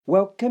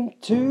Welcome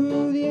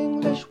to the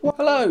English Waffle.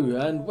 Hello,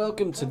 and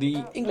welcome to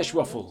the English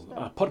Waffle,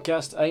 a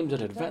podcast aimed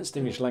at advanced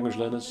English language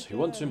learners who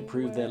want to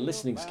improve their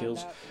listening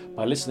skills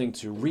by listening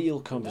to real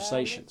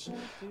conversations.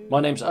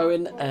 My name's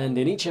Owen, and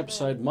in each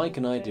episode, Mike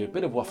and I do a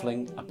bit of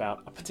waffling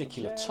about a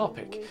particular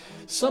topic.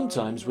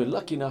 Sometimes we're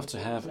lucky enough to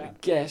have a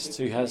guest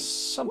who has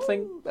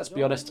something, let's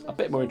be honest, a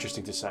bit more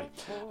interesting to say.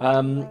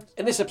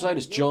 In this episode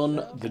is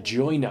John the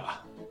Joiner.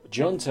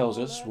 John tells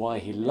us why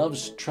he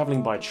loves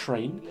travelling by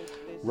train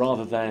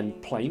rather than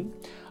plane.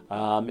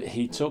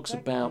 He talks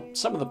about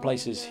some of the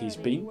places he's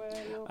been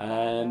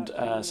and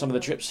some of the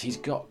trips he's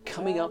got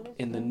coming up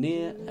in the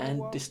near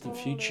and distant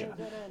future.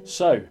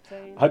 So,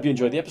 I hope you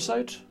enjoyed the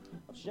episode.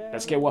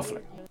 Let's get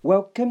waffling.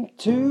 Welcome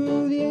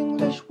to the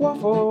English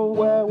Waffle,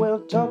 where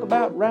we'll talk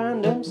about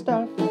random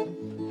stuff.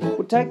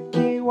 We'll take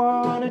you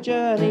on a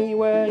journey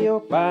where you'll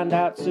find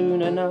out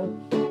soon enough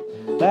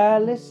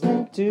that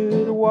listening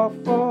to the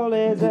waffle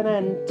is an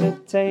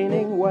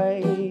entertaining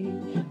way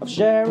of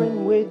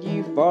sharing with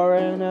you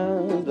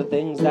foreigners the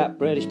things that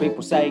British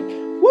people say.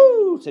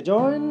 Woo! So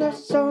join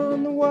us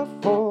on the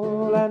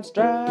waffle and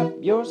strap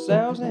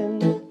yourselves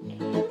in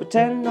for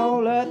 10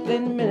 whole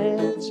earthing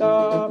minutes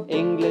of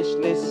English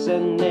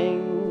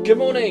listening. Good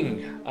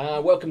morning.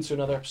 Welcome to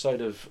another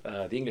episode of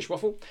the English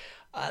Waffle.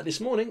 This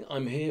morning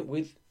I'm here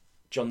with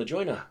John the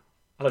Joiner.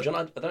 Hello, John.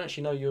 I don't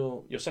actually know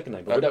your second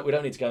name, but we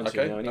don't need to go into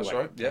it now anyway. That's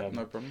right. Yeah,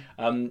 no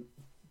problem.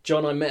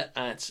 John, I met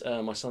at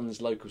my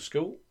son's local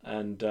school,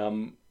 and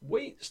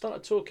we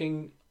started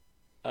talking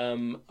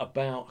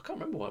about. I can't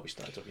remember why we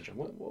started talking, John.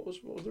 What was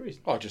the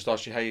reason? I just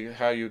asked you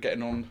how you were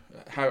getting on,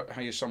 how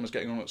your son was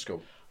getting on at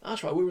school.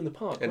 That's right. We were in the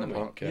park. In the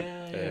park,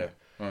 yeah.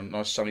 On a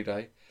nice sunny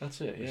day. That's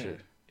it.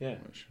 Yeah.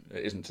 Which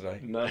it isn't today.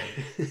 No.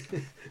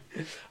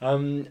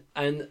 And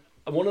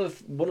one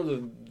of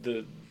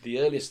the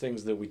earliest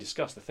things that we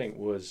discussed, I think,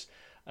 was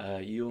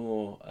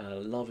your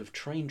love of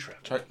train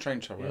travel. Train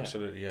travel,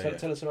 absolutely. Yeah.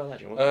 Tell us about that,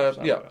 John.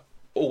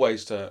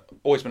 Always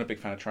been a big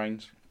fan of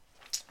trains.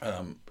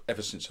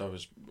 Ever since I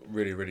was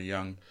really, really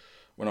young.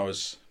 When I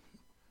was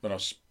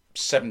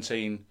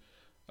 17,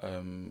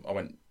 I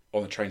went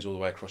on the trains all the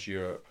way across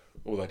Europe,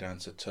 all the way down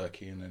to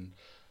Turkey, and then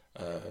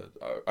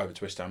over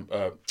to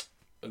Istanbul,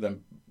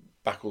 then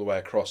back all the way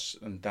across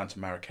and down to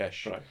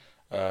Marrakesh. Right.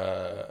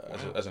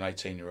 As an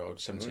 18-year-old,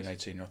 17,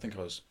 18. I think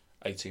I was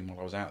 18 while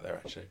I was out there,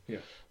 actually. Yeah.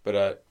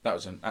 But that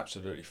was an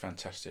absolutely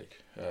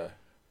fantastic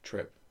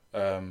trip.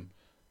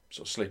 Sort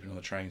of sleeping on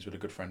the trains with a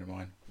good friend of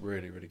mine.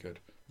 Really, really good.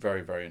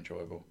 Very, very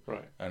enjoyable.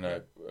 Right. And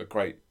a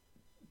great,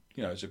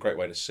 it's a great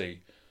way to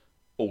see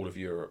all of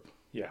Europe.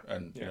 Yeah.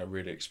 And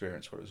really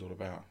experience what it was all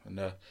about. And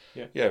I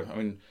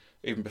mean,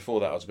 even before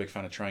that, I was a big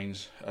fan of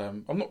trains.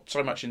 I'm not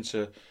so much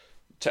into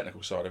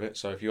technical side of it,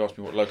 so if you ask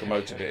me what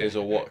locomotive it is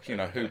or what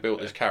who built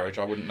this carriage,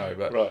 I wouldn't know.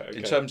 But right, okay.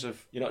 In terms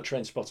of, you're not a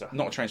train spotter.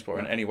 Not a train spotter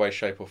in any way,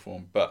 shape, or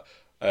form. But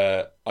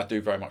I do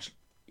very much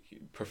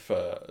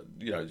prefer.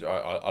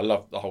 I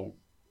love the whole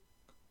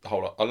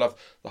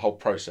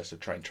process of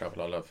train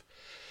travel. I love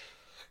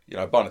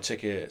buying the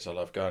tickets. I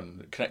love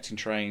connecting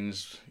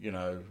trains.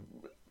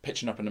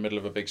 Pitching up in the middle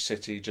of a big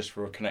city just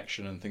for a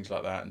connection and things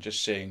like that, and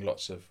just seeing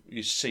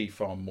you see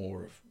far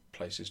more of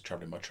places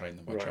travelling by train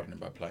than by travelling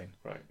by plane.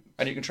 Right.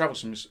 And you can travel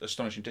some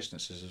astonishing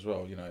distances as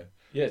well,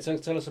 Yeah,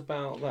 tell us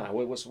about that.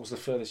 What's the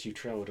furthest you've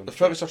travelled on the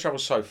train? Furthest I've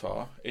travelled so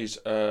far is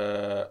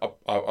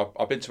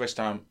I've been to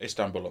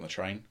Istanbul on the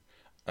train,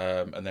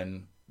 and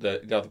then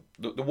the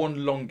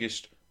one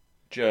longest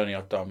journey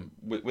I've done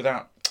but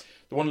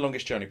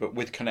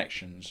with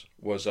connections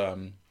was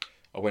I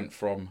went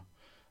from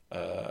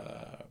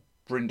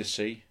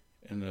Brindisi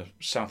in the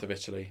south of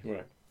Italy,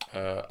 right,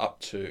 up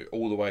to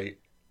all the way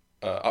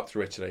up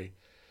through Italy,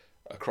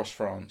 across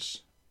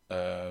France.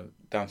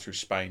 Down through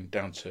Spain,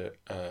 down to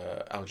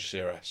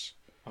Algeciras,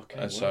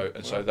 okay, so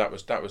that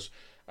was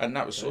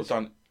sort of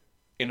done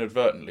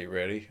inadvertently.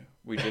 Really,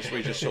 we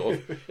just sort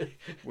of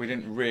we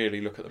didn't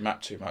really look at the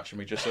map too much, and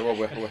we just said, well,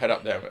 we'll head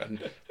up there. And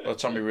by the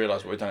time we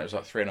realised what we'd done, it was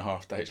like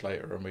 3.5 days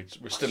later, and we're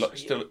still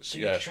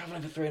you're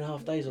travelling for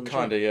 3.5 days on the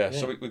train. Kinda, yeah.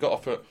 So we got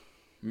off at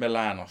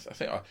Milan. I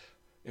think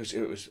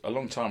it was a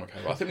long time ago.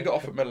 But I think we got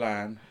off at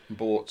Milan and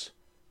bought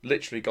a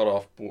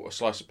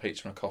slice of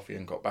pizza and a coffee,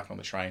 and got back on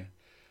the train.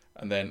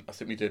 And then I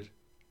think we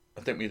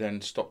then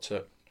stopped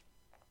at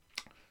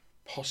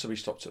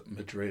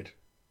Madrid,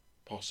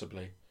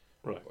 possibly.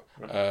 Right.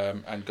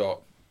 And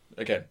got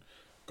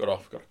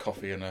off, got a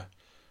coffee and a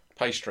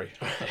pastry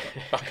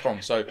back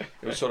on. So it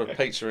was sort of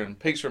pizza in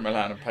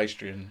Milan and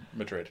pastry in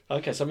Madrid.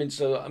 Okay, so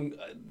I'm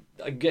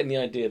getting the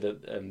idea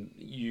that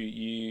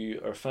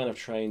you are a fan of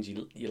trains.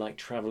 You like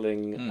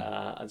travelling,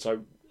 and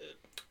so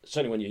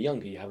certainly when you're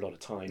younger, you have a lot of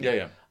time.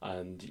 Yeah.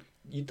 And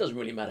it doesn't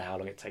really matter how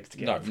long it takes to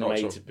get from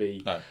A to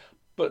B. No.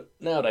 But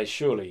nowadays,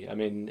 surely, I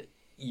mean,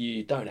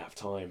 you don't have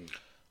time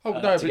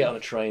to get on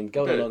a train,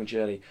 go on a long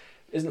journey.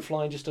 Isn't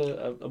flying just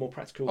a more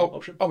practical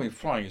option? I mean,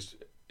 flying is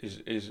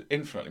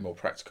infinitely more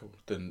practical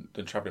than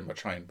travelling by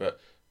train,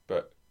 but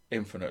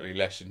infinitely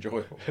less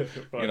enjoyable.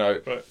 Right.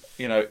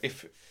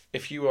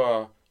 If you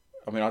are,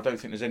 I mean, I don't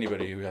think there's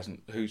anybody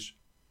who's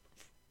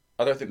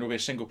I don't think there'll be a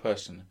single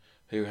person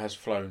who has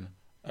flown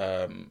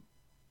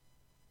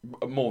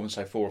more than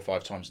say 4 or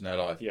 5 times in their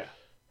life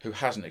who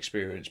hasn't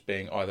experienced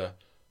being either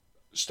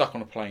stuck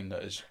on a plane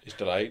that is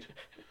delayed,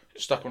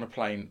 stuck on a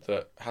plane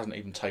that hasn't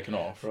even taken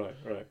off,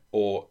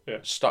 or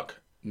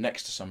stuck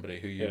next to somebody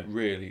who you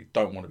really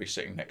don't want to be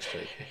sitting next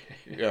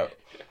to.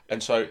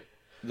 And so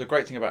the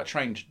great thing about a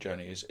train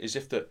journey is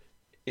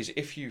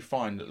if you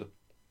find that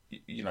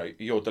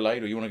you're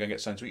delayed or you want to go and get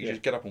something to eat, you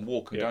just get up and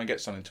walk and go and get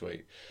something to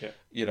eat.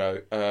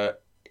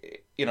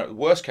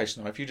 Worst case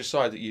scenario, if you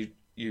decide that you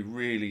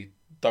really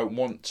don't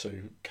want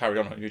to carry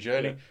on your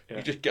journey,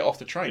 you just get off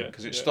the train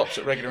because it stops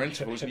at regular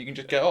intervals and you can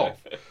just get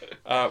off.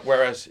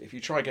 Whereas if you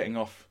try getting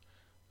off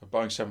a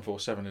Boeing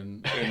 747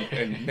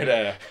 in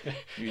mid-air,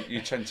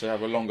 you tend to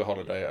have a longer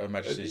holiday at Her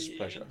Majesty's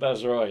pleasure.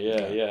 That's right,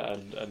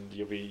 and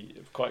you'll be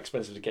quite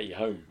expensive to get you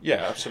home.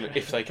 Yeah, absolutely,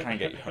 if they can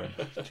get you home.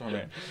 That's what I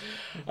mean.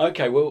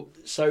 Okay, well,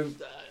 so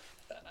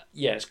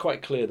it's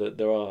quite clear that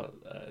there are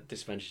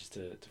disadvantages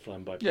to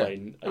flying by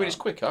plane. I mean, it's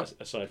quicker.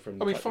 Aside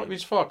from,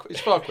 it's far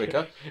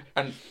quicker,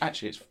 and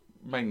actually, it's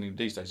mainly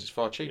these days it's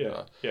far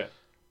cheaper. Yeah.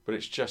 But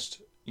it's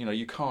just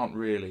you can't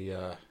really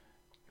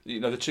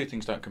the two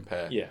things don't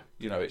compare. Yeah.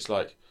 It's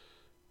like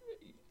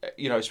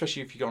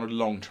especially if you go on a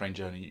long train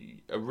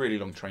journey, a really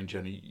long train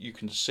journey, you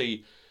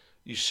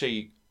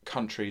see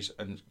countries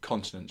and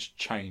continents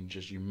change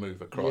as you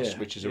move across,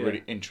 which is a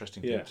really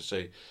interesting thing to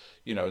see.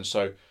 And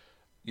so.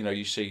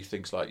 You see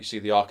things like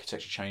the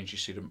architecture change, you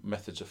see the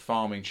methods of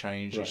farming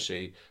change, you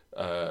see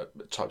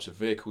types of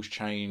vehicles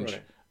change.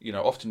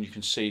 Often you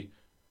can see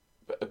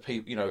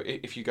people.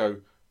 If you go,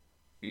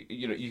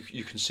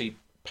 you can see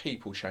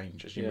people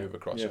change as you move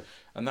across,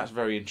 and that's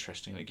very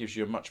interesting. It gives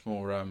you a much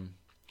more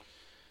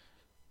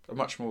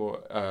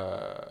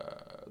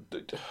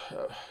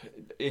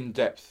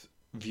in-depth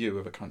view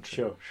of a country.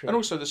 Sure. And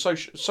also the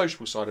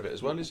sociable side of it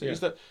as well is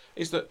that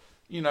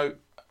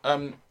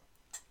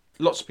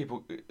lots of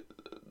people.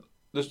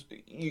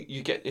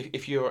 You get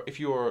if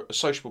you're a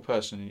sociable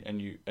person and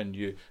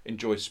you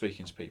enjoy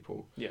speaking to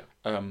people,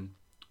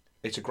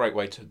 it's a great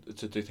way to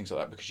do things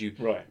like that because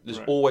there's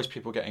always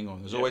people getting on.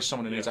 There's always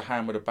someone who needs a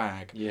hand with a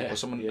bag, or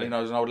someone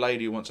there's an old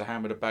lady who wants a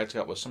hand with a bag to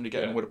get up, or somebody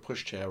getting with a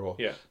pushchair, or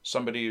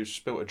somebody who's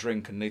spilt a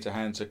drink and needs a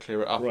hand to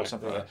clear it up, or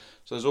something like that.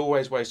 So there's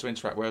always ways to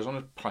interact. Whereas on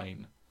a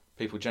plane,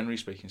 people generally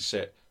speaking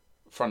sit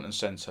front and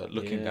centre,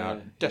 looking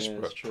down,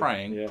 desperate,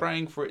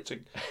 praying for it to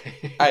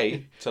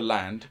A, to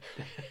land,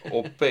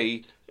 or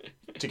B,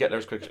 to get there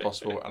as quick as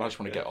possible, and I just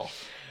want to get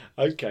off.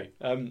 Okay,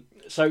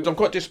 so I'm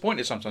quite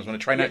disappointed sometimes when a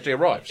train actually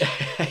arrives.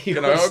 I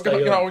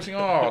always think,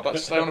 I'd like to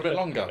stay on a bit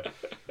longer.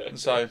 And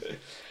so,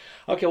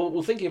 okay,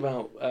 well, thinking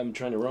about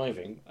train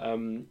arriving,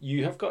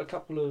 you have got a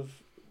couple of.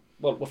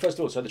 Well, first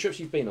of all, so the trips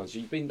you've been on. So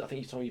I think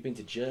you told me you've been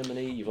to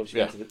Germany. You've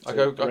obviously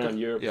been around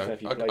Europe, a fair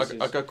few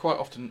places. I go quite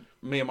often.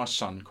 Me and my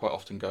son quite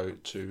often go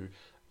to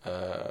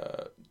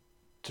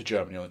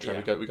Germany on the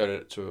train. We go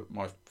to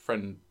my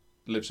friend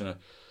lives in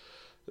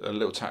a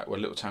little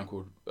town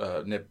called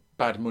near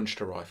Bad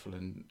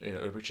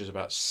Münstereifel, which is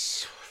about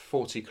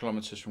 40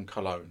 kilometres from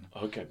Cologne.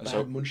 Okay,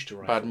 Bad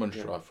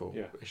Münstereifel,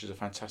 which is a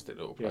fantastic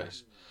little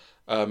place.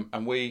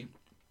 And me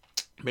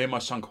and my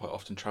son quite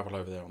often travel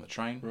over there on the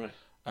train. Right.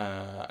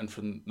 And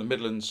from the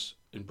Midlands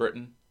in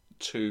Britain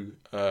to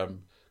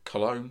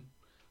Cologne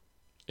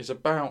is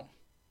about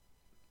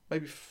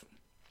maybe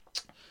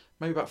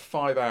about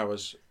 5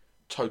 hours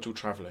total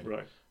travelling.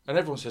 Right. And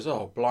everyone says,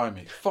 "Oh,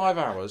 blimey, 5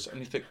 hours!" And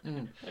you think,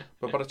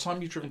 but by the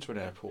time you've driven to an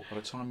airport, by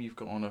the time you've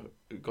gone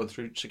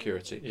through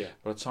security,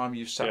 by the time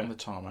you've sat on the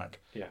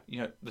tarmac,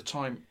 the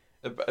time,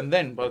 and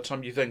then by the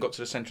time you've then got to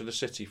the centre of the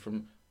city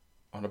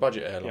on a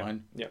budget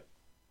airline,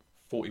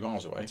 40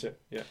 miles away. That's it.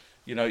 Yeah.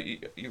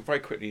 You very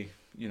quickly,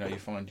 you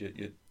find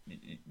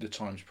the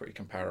time's pretty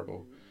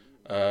comparable.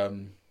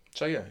 So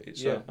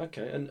it's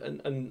okay,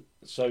 and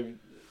so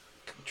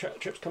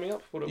trips coming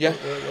up. Where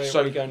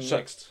so are we going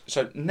next?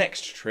 So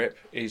next trip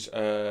is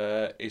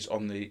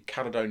on the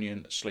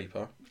Caledonian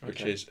Sleeper,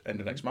 which is end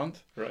of next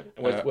month. Right.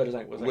 And where does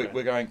that go?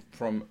 We're going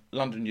from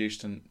London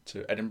Euston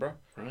to Edinburgh.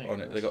 Right.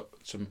 On it, they got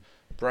some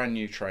brand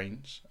new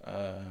trains,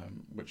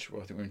 which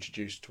I think we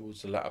introduced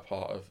towards the latter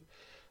part of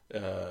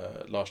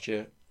last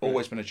year.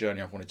 Always been a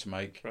journey I've wanted to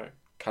make. Right.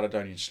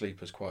 Caledonian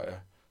Sleeper is quite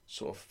a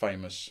sort of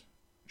famous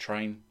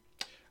train,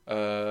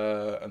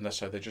 and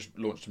so they just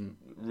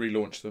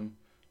relaunched them,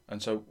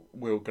 and so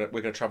we're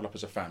going to travel up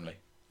as a family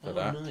for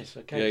that. Nice.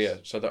 Okay. Yeah.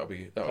 So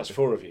that's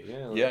 4 of you.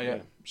 Yeah.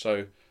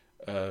 So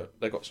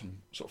they got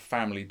some sort of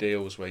family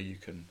deals where you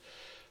can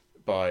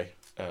buy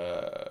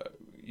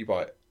you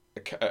buy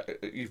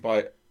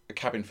a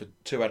cabin for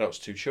 2 adults,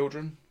 2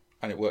 children,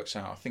 and it works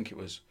out. I think it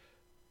was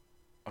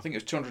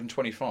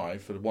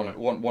 225 for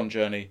one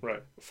journey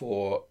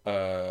for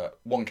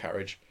one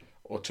carriage,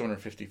 or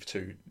 250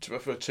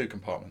 for 2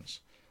 compartments.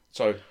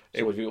 So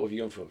what have you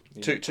gone for?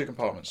 Two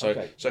compartments. So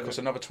it costs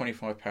another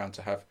 £25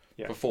 to have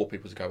for 4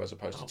 people to go as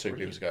opposed to 2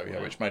 people to go.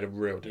 Wow. Which made a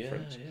real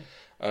difference.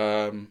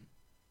 And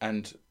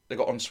they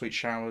got ensuite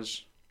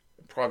showers,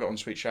 private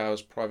ensuite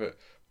showers, private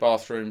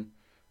bathroom.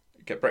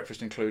 get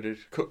breakfast included,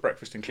 cook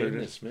breakfast included.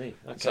 Goodness me.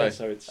 Okay,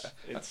 so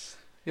it's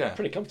yeah,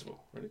 pretty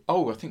comfortable, really.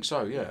 Oh, I think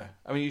so. Yeah.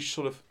 I mean, you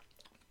sort of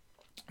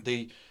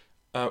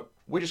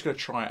we're just going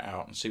to try it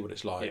out and see what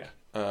it's like.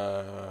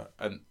 Yeah.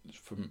 And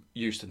from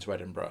Euston to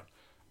Edinburgh,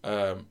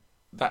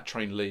 that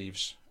train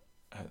leaves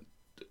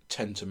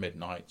 10 to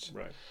midnight.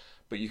 Right.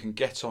 But you can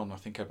get on, I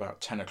think,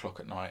 about 10 o'clock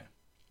at night,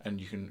 and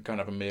you can go and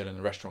have a meal in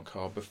the restaurant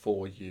car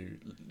before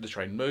the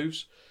train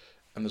moves.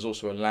 And there's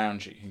also a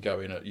lounge that you can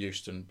go in at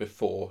Euston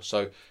before.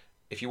 So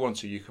if you want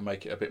to, you can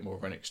make it a bit more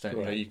of an extent.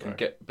 Right, you can right.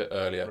 get a bit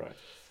earlier. Right.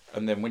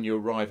 And then when you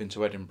arrive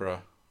into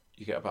Edinburgh,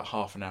 you get about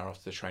half an hour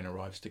after the train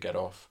arrives to get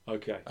off.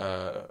 Okay.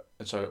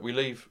 And so we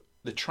leave,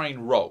 the train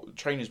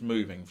is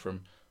moving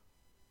from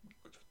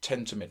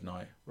 10 to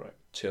midnight Right.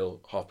 till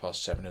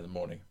 7:30 in the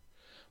morning.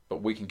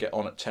 But we can get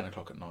on at 10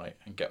 o'clock at night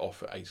and get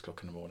off at 8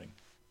 o'clock in the morning.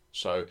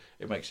 So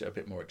it makes it a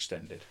bit more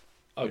extended.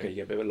 Okay, you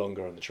get a bit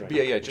longer on the train. But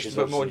yeah, which just is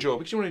a bit more obviously- enjoyable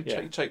because you want to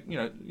Yeah. take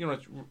you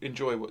want to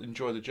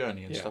enjoy the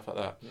journey and Yeah. stuff like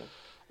that.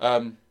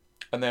 Yeah.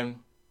 And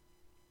then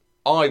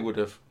I would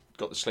have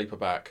got the sleeper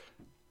back,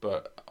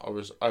 but I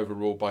was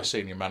overruled by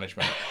senior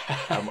management,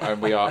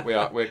 and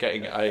we're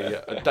getting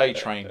a day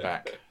train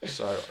back.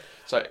 So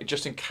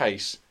just in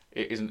case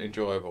it isn't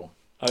enjoyable.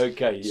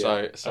 Okay,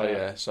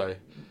 yeah. So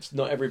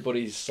not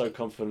everybody's so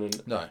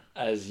confident no.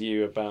 as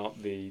you about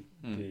the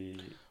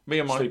Me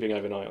and my sleeping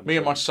overnight. On the me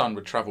and train. my son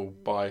would travel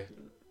by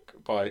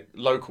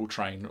local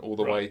train all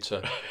the way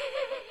to,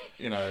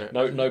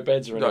 no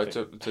beds or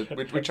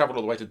anything. we travelled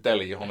all the way to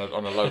Delhi on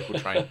a local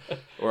train,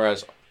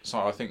 whereas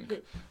I think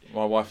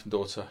my wife and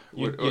daughter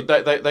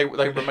they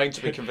remain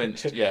to be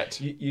convinced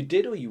yet. You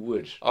did or you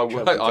would? I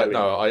would.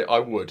 I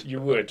would. You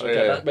would.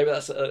 Okay, Yeah. maybe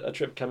that's a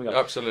trip coming up.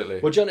 Absolutely.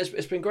 Well, John,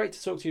 it's been great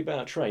to talk to you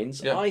about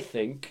trains. Yeah. I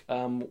think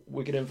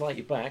we're going to invite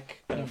you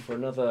back for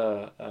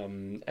another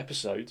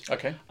episode.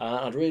 Okay.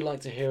 I'd really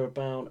like to hear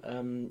about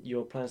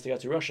your plans to go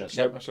to Russia.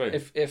 So, Yeah,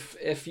 absolutely.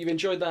 if you've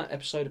enjoyed that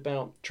episode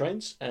about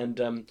trains and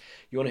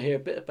you want to hear a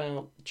bit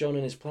about John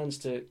and his plans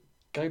to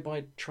go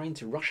by train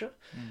to Russia,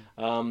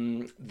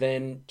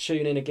 then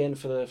tune in again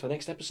for the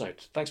next episode.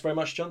 Thanks very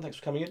much, John. Thanks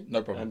for coming in.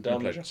 No problem. And My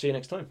pleasure. see you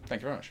next time.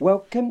 Thank you very much.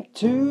 Welcome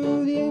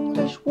to the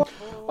English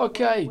Waffle.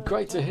 Okay,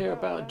 great to hear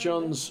about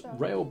John's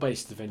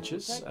rail-based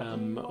adventures.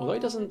 Although he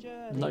doesn't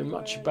know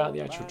much about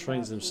the actual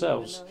trains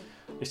themselves,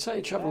 he's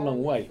certainly travelled a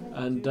long way,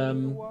 and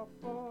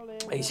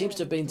he seems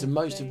to have been to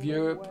most of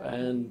Europe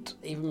and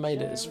even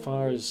made it as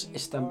far as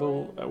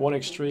Istanbul at one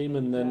extreme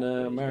and then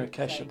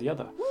Marrakesh at the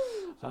other.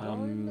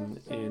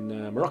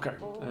 In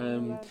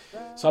Morocco.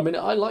 So I mean,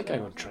 I like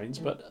going on trains,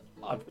 but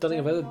I don't think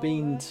I've ever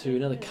been to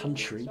another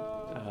country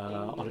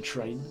on a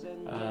train.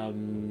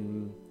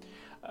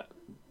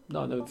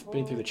 No, I've never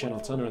been through the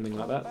Channel Tunnel or anything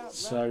like that.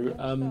 So,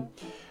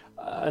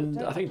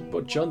 and I think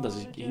what John does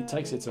is he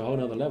takes it to a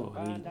whole other level.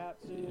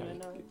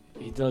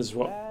 He does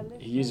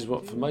he uses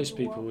what for most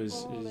people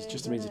is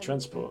just a means of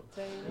transport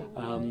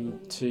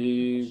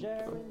to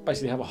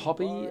basically have a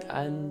hobby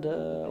and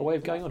a way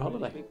of going on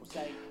holiday.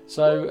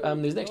 So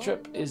his next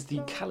trip is the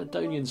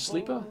Caledonian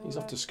Sleeper. He's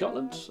off to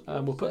Scotland.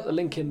 We'll put the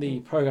link in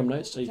the programme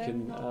notes so you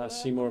can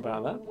see more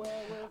about that.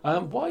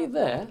 While you're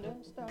there,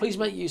 please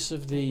make use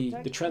of the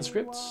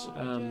transcripts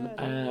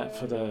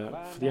for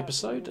the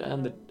episode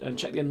and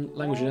check the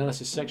language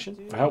analysis section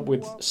for help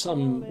with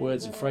some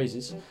words and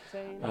phrases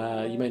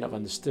you may not have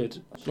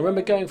understood.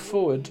 Remember, going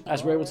forward,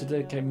 as we're able to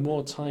dedicate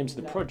more time to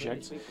the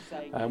project,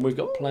 we've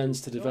got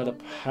plans to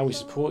develop how we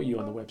support you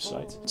on the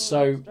website.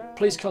 So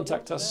please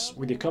contact us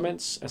with your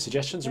comments and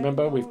suggestions.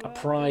 Remember, we've got a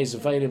prize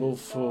available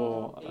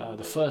for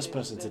the first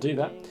person to do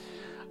that.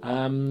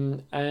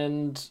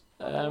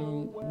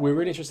 We're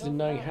really interested in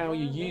knowing how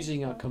you're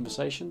using our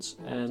conversations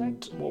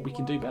and what we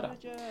can do better.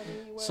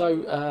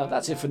 So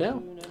that's it for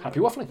now. Happy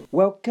waffling.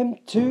 Welcome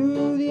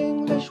to the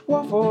English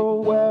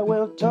Waffle, where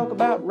we'll talk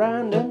about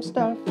random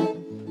stuff.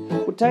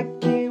 We'll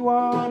take you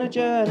on a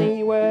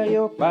journey where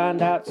you'll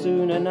find out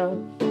soon enough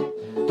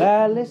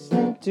that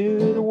listening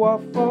to the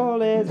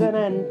waffle is an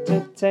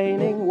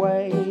entertaining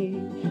way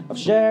of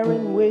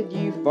sharing with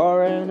you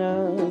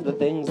foreigners the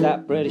things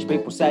that British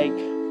people say.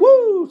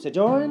 Woo! So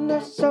join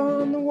us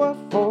on the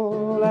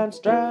waffle and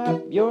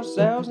strap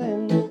yourselves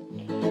in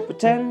for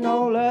 10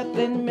 whole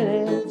earthing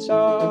minutes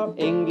of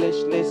English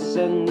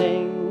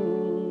listening.